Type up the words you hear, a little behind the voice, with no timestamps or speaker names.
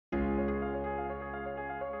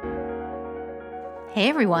Hey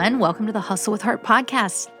everyone, welcome to the Hustle with Heart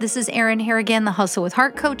podcast. This is Erin Harrigan, the Hustle with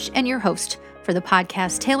Heart coach and your host for the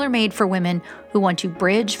podcast tailor-made for women who want to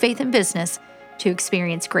bridge faith and business to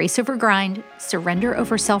experience grace over grind, surrender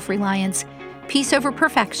over self-reliance, peace over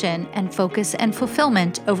perfection, and focus and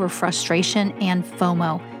fulfillment over frustration and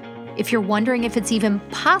FOMO. If you're wondering if it's even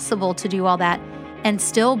possible to do all that and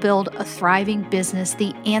still build a thriving business,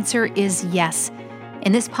 the answer is yes.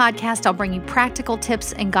 In this podcast, I'll bring you practical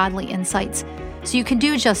tips and godly insights so you can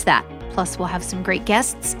do just that. Plus, we'll have some great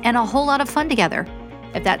guests and a whole lot of fun together.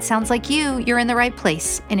 If that sounds like you, you're in the right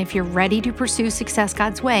place. And if you're ready to pursue success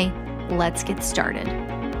God's way, let's get started.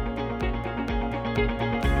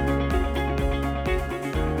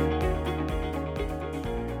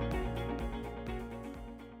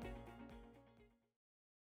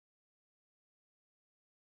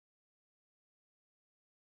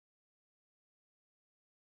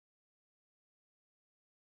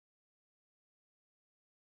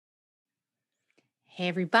 Hey,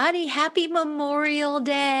 everybody. Happy Memorial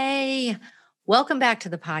Day. Welcome back to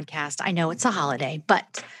the podcast. I know it's a holiday,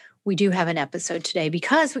 but we do have an episode today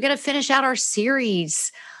because we got to finish out our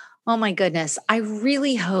series. Oh my goodness. I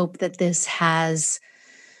really hope that this has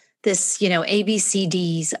this,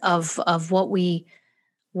 ABCDs of what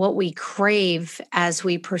we crave as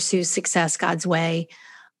we pursue success God's way,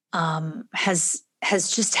 has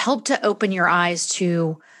just helped to open your eyes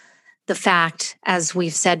to the fact, as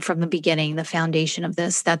we've said from the beginning, the foundation of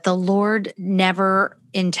this, that the Lord never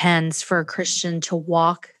intends for a Christian to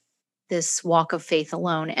walk this walk of faith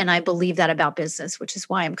alone. And I believe that about business, which is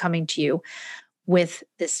why I'm coming to you with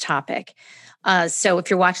this topic. So if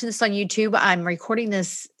you're watching this on YouTube, I'm recording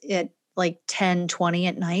this at like 10:20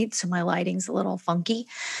 at night. So my lighting's a little funky.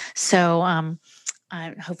 So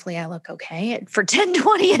hopefully I look okay for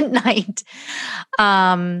 10:20 at night.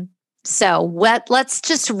 So let's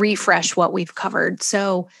just refresh what we've covered.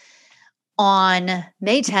 So on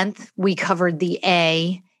May 10th, we covered the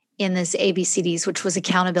A in this ABCDs, which was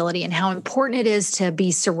accountability, and how important it is to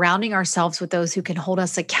be surrounding ourselves with those who can hold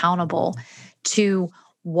us accountable to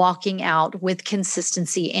walking out with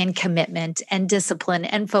consistency and commitment and discipline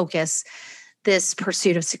and focus this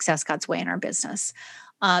pursuit of success God's way in our business.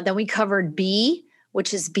 Then we covered B,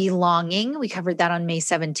 which is belonging. We covered that on May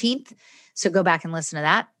 17th. So go back and listen to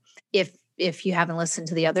that. If you haven't listened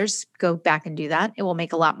to the others, go back and do that. It will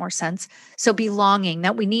make a lot more sense. So belonging,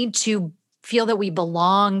 that we need to feel that we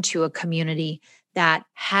belong to a community that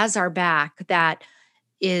has our back, that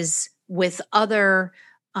is with other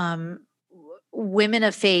women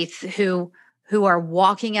of faith who are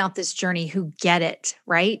walking out this journey, who get it,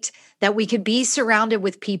 right? That we could be surrounded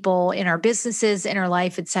with people in our businesses, in our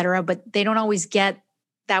life, et cetera, but they don't always get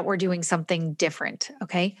that we're doing something different,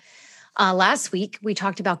 okay? Last week, we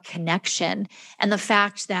talked about connection and the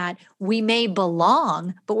fact that we may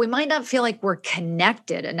belong, but we might not feel like we're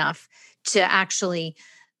connected enough to actually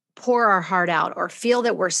pour our heart out or feel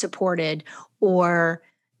that we're supported or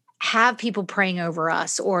have people praying over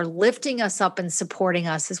us or lifting us up and supporting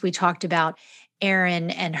us, as we talked about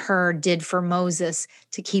Aaron and Hur did for Moses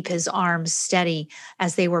to keep his arms steady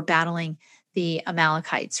as they were battling the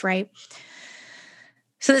Amalekites, right?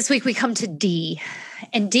 So this week we come to D,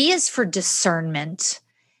 and D is for discernment.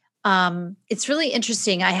 It's really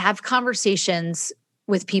interesting. I have conversations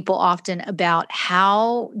with people often about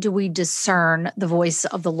how do we discern the voice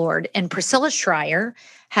of the Lord. And Priscilla Schreier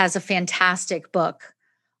has a fantastic book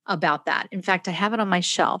about that. In fact, I have it on my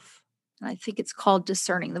shelf. And I think it's called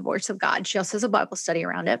Discerning the Voice of God. She also has a Bible study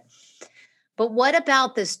around it. But what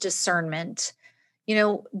about this discernment?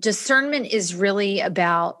 Discernment is really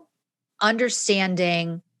about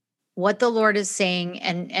understanding what the Lord is saying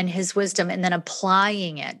and his wisdom, and then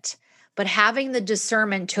applying it, but having the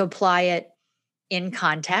discernment to apply it in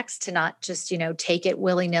context, to not just, take it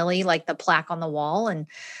willy-nilly like the plaque on the wall and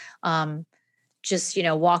just,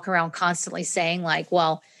 walk around constantly saying like,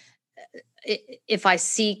 well, if I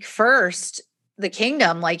seek first the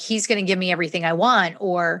kingdom, like he's going to give me everything I want,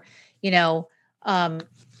 or, that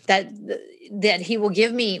he will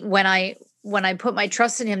give me when I put my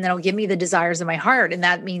trust in him, then he'll give me the desires of my heart. And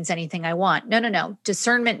that means anything I want. No.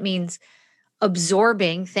 Discernment means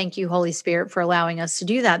absorbing, thank you, Holy Spirit, for allowing us to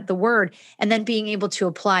do that, the word, and then being able to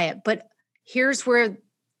apply it. But here's where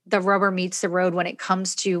the rubber meets the road when it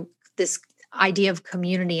comes to this idea of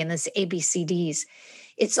community and this ABCDs.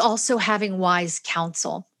 It's also having wise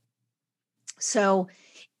counsel. So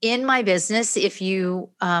in my business, if you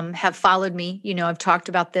have followed me, I've talked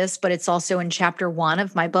about this, but it's also in chapter 1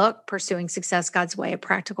 of my book, Pursuing Success God's Way, A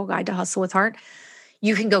Practical Guide to Hustle with Heart.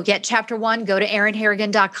 You can go get chapter 1, go to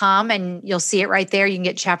erinharrigan.com and you'll see it right there. You can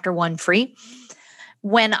get chapter 1 free.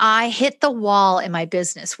 when I hit the wall in my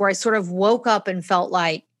business, where I sort of woke up and felt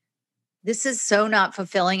like, this is so not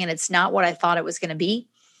fulfilling and it's not what I thought it was going to be,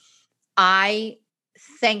 I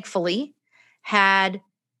thankfully had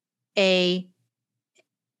a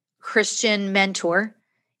Christian mentor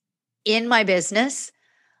in my business.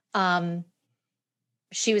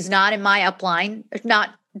 She was not in my upline,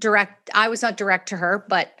 not direct. I was not direct to her,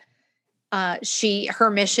 but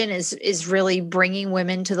her mission is really bringing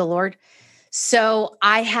women to the Lord. So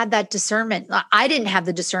I had that discernment. I didn't have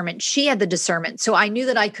the discernment. She had the discernment. So I knew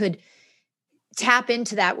that I could tap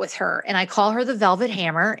into that with her. And I call her the Velvet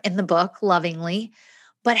Hammer in the book lovingly.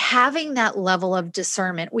 But having that level of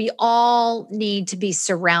discernment, we all need to be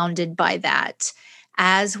surrounded by that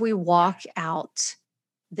as we walk out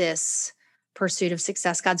this pursuit of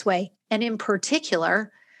success God's way. And in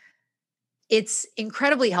particular, it's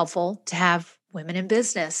incredibly helpful to have women in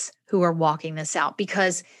business who are walking this out,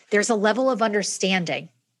 because there's a level of understanding,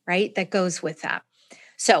 right, that goes with that.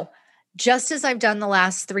 So just as I've done the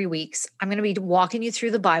last 3 weeks, I'm going to be walking you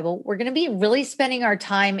through the Bible. We're going to be really spending our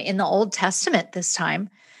time in the Old Testament this time.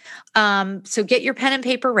 So get your pen and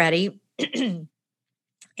paper ready.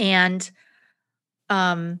 And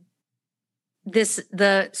the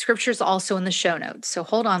scripture's also in the show notes. So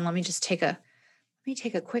hold on, let me take a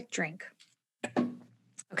quick drink.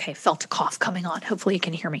 Okay, felt a cough coming on. Hopefully you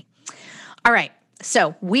can hear me. All right,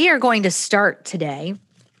 so we are going to start today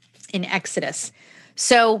in Exodus.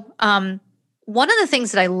 So one of the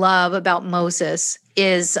things that I love about Moses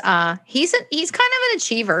is he's kind of an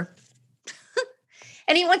achiever.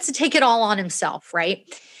 And he wants to take it all on himself, right?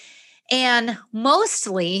 And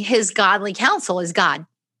mostly his godly counsel is God.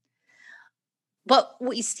 But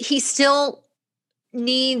he still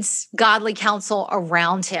needs godly counsel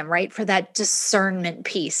around him, right? For that discernment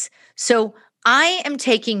piece. So I am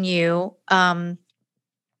taking you,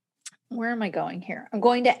 where am I going here? I'm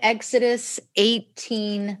going to Exodus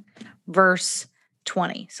 18, verse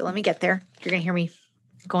 20. So let me get there. You're going to hear me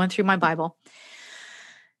going through my Bible.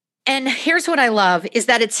 And here's what I love is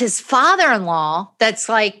that it's his father-in-law that's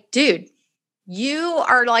like, dude, you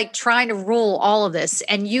are like trying to rule all of this,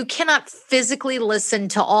 and you cannot physically listen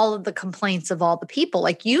to all of the complaints of all the people.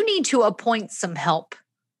 Like, you need to appoint some help,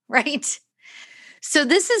 right? So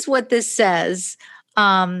this is what this says.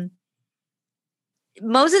 Moses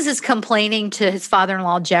is complaining to his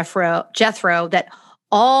father-in-law, Jethro, that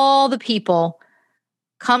all the people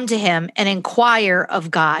come to him and inquire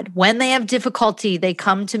of God. When they have difficulty, they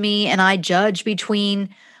come to me, and I judge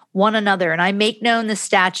between one another, and I make known the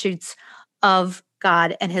statutes of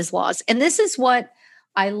God and his laws. And this is what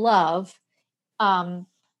I love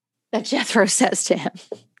that Jethro says to him.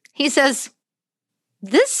 He says,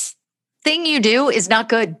 this thing you do is not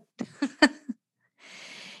good.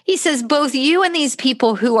 He says, both you and these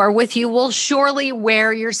people who are with you will surely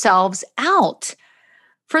wear yourselves out.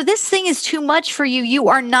 For this thing is too much for you. You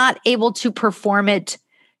are not able to perform it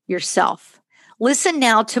yourself. Listen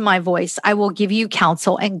now to my voice. I will give you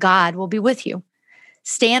counsel, and God will be with you.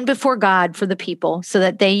 Stand before God for the people, so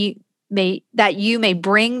that you may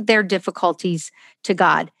bring their difficulties to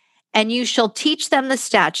God. And you shall teach them the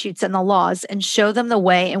statutes and the laws, and show them the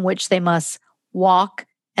way in which they must walk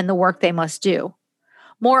and the work they must do.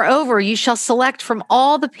 Moreover, you shall select from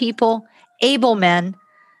all the people able men,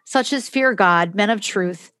 such as fear God, men of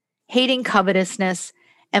truth, hating covetousness,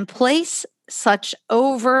 and place such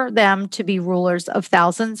over them to be rulers of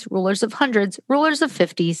thousands, rulers of hundreds, rulers of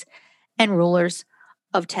fifties, and rulers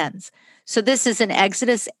of tens. So this is in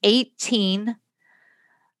Exodus 18,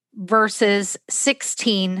 verses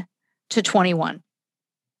 16 to 21.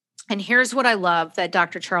 And here's what I love that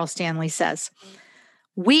Dr. Charles Stanley says.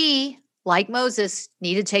 We, like Moses,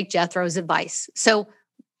 need to take Jethro's advice. So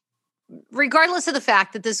regardless of the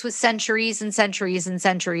fact that this was centuries and centuries and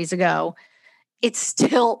centuries ago, it's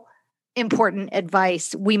still important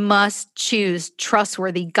advice. We must choose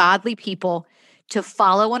trustworthy, godly people to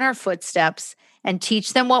follow in our footsteps and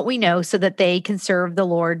teach them what we know, so that they can serve the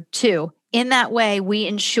Lord too. In that way, we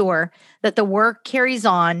ensure that the work carries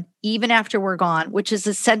on even after we're gone, which is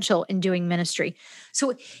essential in doing ministry.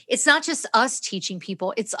 So it's not just us teaching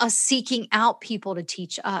people, it's us seeking out people to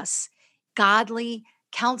teach us. Godly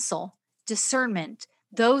counsel, discernment,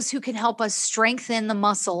 those who can help us strengthen the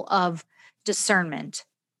muscle of discernment.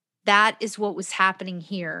 That is what was happening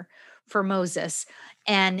here for Moses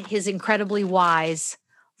and his incredibly wise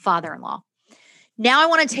father-in-law. Now I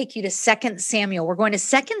want to take you to 2 Samuel. We're going to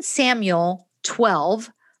 2 Samuel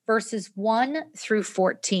 12, verses 1 through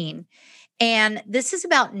 14. And this is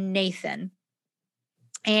about Nathan.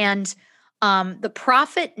 And the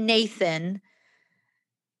prophet Nathan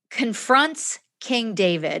confronts King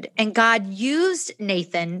David, and God used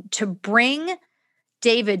Nathan to bring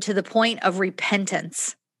David to the point of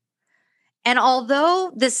repentance. And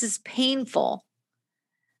although this is painful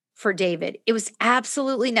for David, it was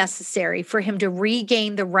absolutely necessary for him to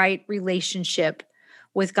regain the right relationship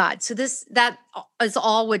with God. So that is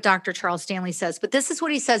all what Dr. Charles Stanley says, but this is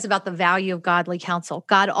what he says about the value of godly counsel.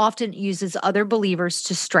 God often uses other believers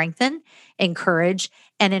to strengthen, encourage,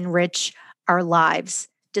 and enrich our lives.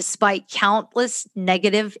 Despite countless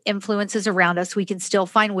negative influences around us, we can still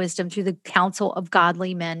find wisdom through the counsel of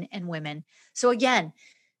godly men and women. So again,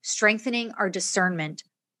 strengthening our discernment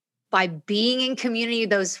by being in community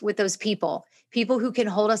with those people who can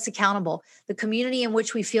hold us accountable, the community in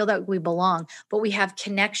which we feel that we belong, but we have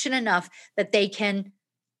connection enough that they can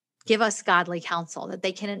give us godly counsel, that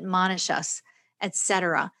they can admonish us,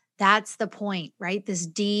 etc. That's the point, right? This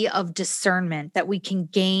D of discernment that we can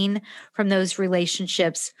gain from those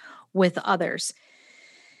relationships with others.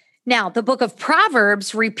 Now, the book of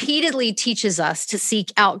Proverbs repeatedly teaches us to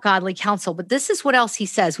seek out godly counsel, but this is what else he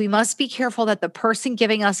says. We must be careful that the person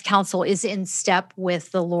giving us counsel is in step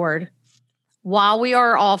with the Lord. While we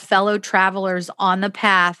are all fellow travelers on the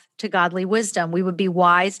path to godly wisdom, we would be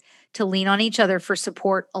wise to lean on each other for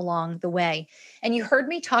support along the way. And you heard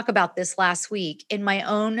me talk about this last week in my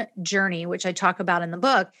own journey, which I talk about in the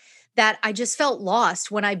book, that I just felt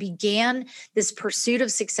lost when I began this pursuit of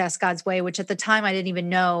success God's way, which at the time I didn't even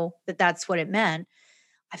know that that's what it meant.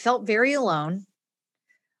 I felt very alone.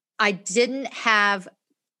 I didn't have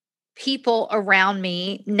people around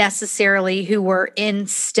me necessarily who were in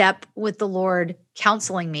step with the Lord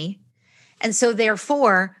counseling me. And so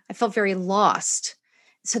therefore, I felt very lost.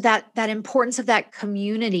 So that importance of that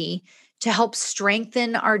community to help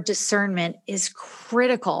strengthen our discernment is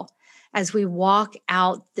critical as we walk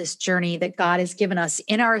out this journey that God has given us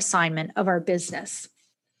in our assignment of our business.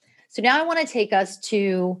 So now I want to take us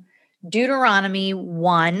to Deuteronomy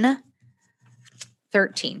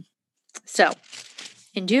 1:13. So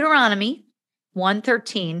in Deuteronomy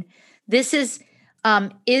 1:13, this is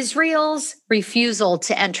Israel's refusal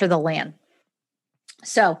to enter the land.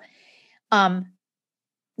 So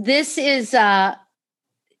this is, the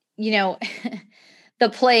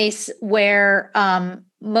place where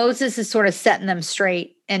Moses is sort of setting them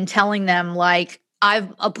straight and telling them, like,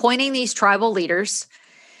 I'm appointing these tribal leaders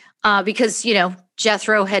because,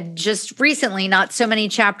 Jethro had just recently, not so many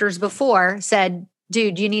chapters before, said,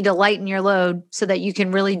 dude, you need to lighten your load so that you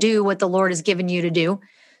can really do what the Lord has given you to do.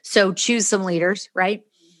 So choose some leaders, right?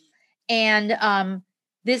 And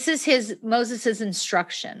this is Moses's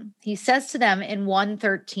instruction. He says to them in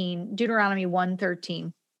Deuteronomy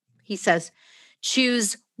 1:13, he says,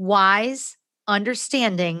 choose wise,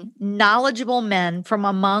 understanding, knowledgeable men from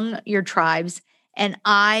among your tribes, and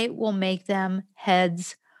I will make them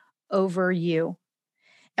heads over you.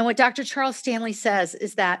 And what Dr. Charles Stanley says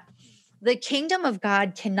is that the kingdom of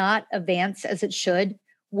God cannot advance as it should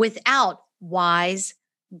without wise,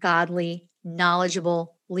 godly,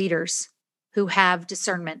 knowledgeable leaders who have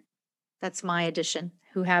discernment. That's my addition,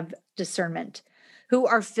 who have discernment, who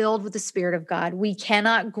are filled with the Spirit of God. We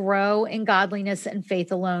cannot grow in godliness and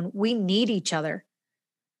faith alone. We need each other.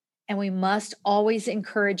 And we must always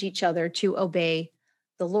encourage each other to obey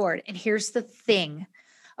the Lord. And here's the thing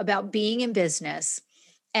about being in business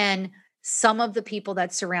and some of the people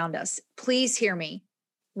that surround us. Please hear me.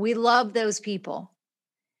 We love those people.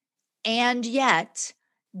 And yet,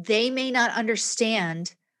 they may not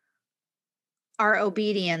understand our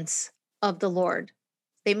obedience of the Lord.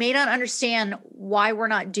 They may not understand why we're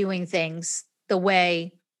not doing things the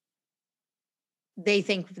way they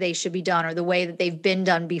think they should be done or the way that they've been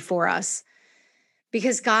done before us,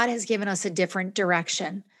 because God has given us a different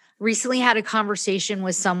direction. Recently had a conversation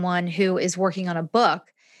with someone who is working on a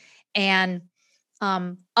book, and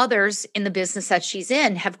others in the business that she's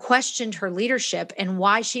in have questioned her leadership and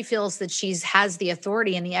why she feels that she has the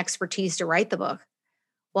authority and the expertise to write the book.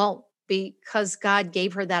 Well, because God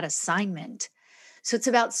gave her that assignment. So it's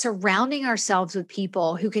about surrounding ourselves with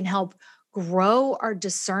people who can help grow our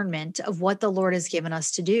discernment of what the Lord has given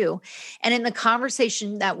us to do. And in the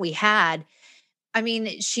conversation that we had, I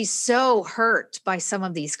mean, she's so hurt by some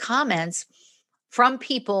of these comments from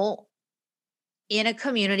people in a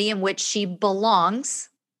community in which she belongs,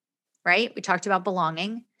 right? We talked about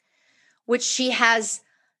belonging, which she has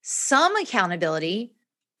some accountability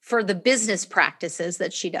for the business practices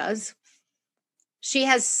that she does. She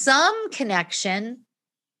has some connection,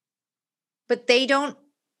 but they don't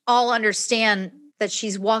all understand that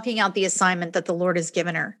she's walking out the assignment that the Lord has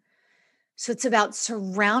given her. So it's about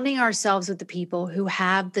surrounding ourselves with the people who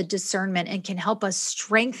have the discernment and can help us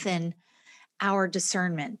strengthen our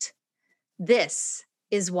discernment. This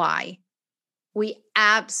is why we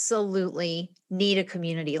absolutely need a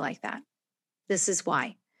community like that. This is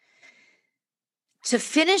why. To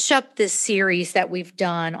finish up this series that we've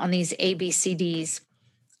done on these ABCDs,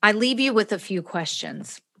 I leave you with a few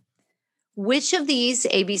questions. Which of these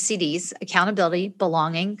ABCDs, accountability,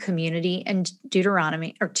 belonging, community, and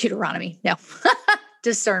discernment,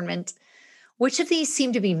 which of these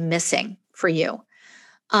seem to be missing for you?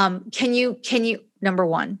 Can you, number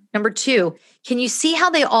one. Number two, can you see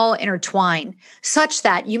how they all intertwine such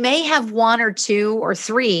that you may have one or two or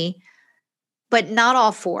three, but not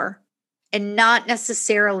all four, and not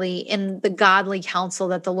necessarily in the godly counsel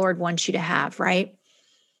that the Lord wants you to have, right?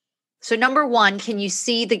 So number one, can you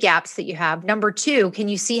see the gaps that you have? Number two, can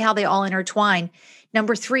you see how they all intertwine?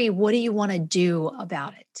 Number three, what do you want to do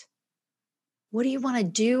about it? What do you want to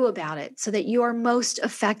do about it so that you are most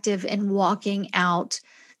effective in walking out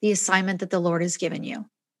the assignment that the Lord has given you?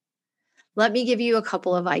 Let me give you a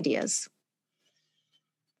couple of ideas.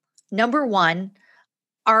 Number one,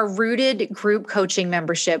 our Rooted group coaching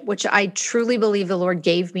membership, which I truly believe the Lord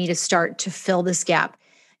gave me to start to fill this gap.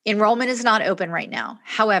 Enrollment is not open right now.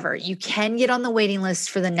 However, you can get on the waiting list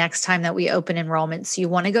for the next time that we open enrollment. So you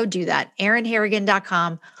want to go do that.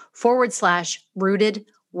 ErinHarrigan.com/rooted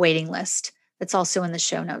waiting list. That's also in the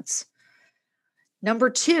show notes. Number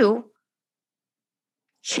two,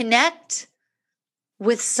 connect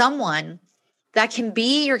with someone that can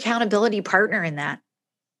be your accountability partner in that.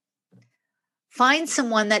 Find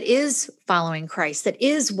someone that is following Christ, that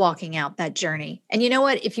is walking out that journey. And you know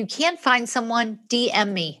what? If you can't find someone,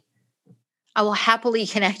 DM me. I will happily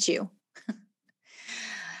connect you.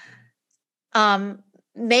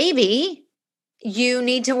 Maybe you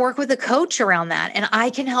need to work with a coach around that, and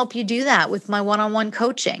I can help you do that with my one-on-one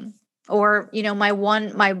coaching, or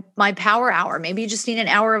my power hour. Maybe you just need an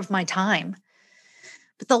hour of my time.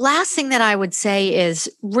 But the last thing that I would say is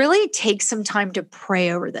really take some time to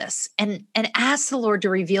pray over this and ask the Lord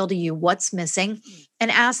to reveal to you what's missing,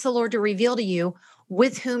 and ask the Lord to reveal to you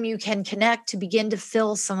with whom you can connect to begin to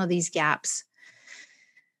fill some of these gaps.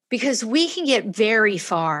 Because we can get very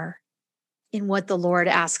far in what the Lord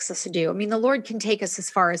asks us to do. I mean, the Lord can take us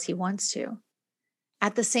as far as he wants to.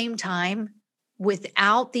 At the same time,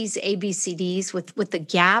 without these ABCDs, with the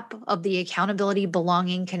gap of the accountability,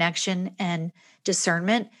 belonging, connection, and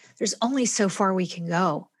discernment, there's only so far we can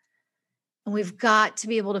go. And we've got to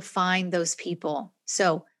be able to find those people.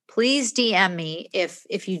 So please DM me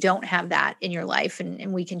if you don't have that in your life,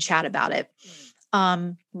 and we can chat about it.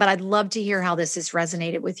 But I'd love to hear how this has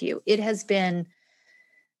resonated with you. It has been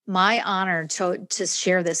my honor to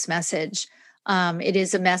share this message. It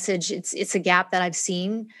is a message. It's a gap that I've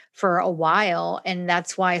seen for a while. And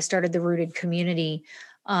that's why I started the Rooted community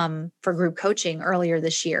for group coaching earlier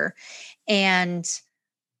this year. And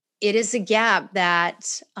it is a gap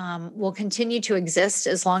that will continue to exist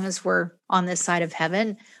as long as we're on this side of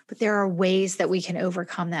heaven. But there are ways that we can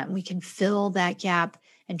overcome that, and we can fill that gap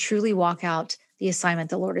and truly walk out the assignment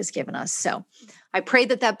the Lord has given us. So I pray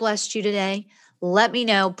that blessed you today. Let me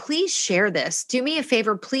know. Please share this. Do me a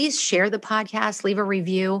favor. Please share the podcast. Leave a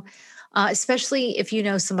review, especially if you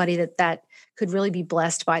know somebody that could really be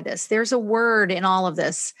blessed by this. There's a word in all of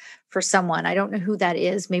this for someone. I don't know who that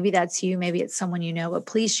is. Maybe that's you. Maybe it's someone you know, but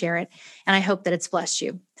please share it. And I hope that it's blessed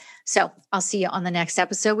you. So I'll see you on the next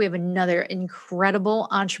episode. We have another incredible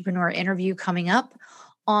entrepreneur interview coming up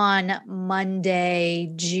on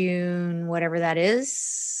Monday, June, whatever that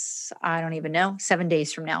is. I don't even know, 7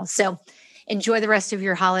 days from now. So enjoy the rest of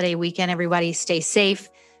your holiday weekend, everybody. Stay safe,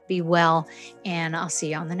 be well, and I'll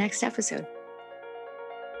see you on the next episode.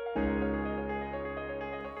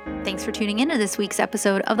 Thanks for tuning into this week's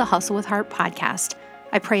episode of the Hustle with Heart podcast.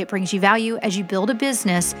 I pray it brings you value as you build a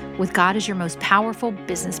business with God as your most powerful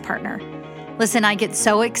business partner. Listen, I get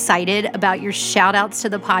so excited about your shout outs to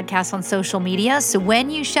the podcast on social media. So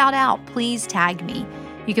when you shout out, please tag me.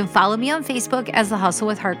 You can follow me on Facebook as the Hustle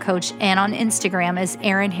with Heart Coach and on Instagram as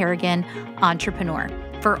Erin Harrigan Entrepreneur.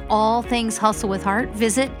 For all things Hustle with Heart,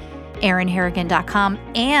 visit ErinHarrigan.com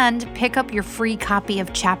and pick up your free copy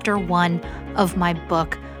of Chapter 1 of my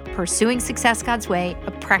book, Pursuing Success God's Way,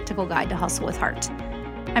 a practical guide to hustle with heart.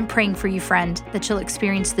 I'm praying for you, friend, that you'll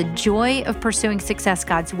experience the joy of pursuing success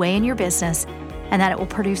God's way in your business, and that it will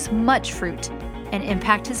produce much fruit and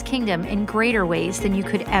impact His kingdom in greater ways than you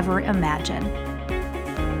could ever imagine.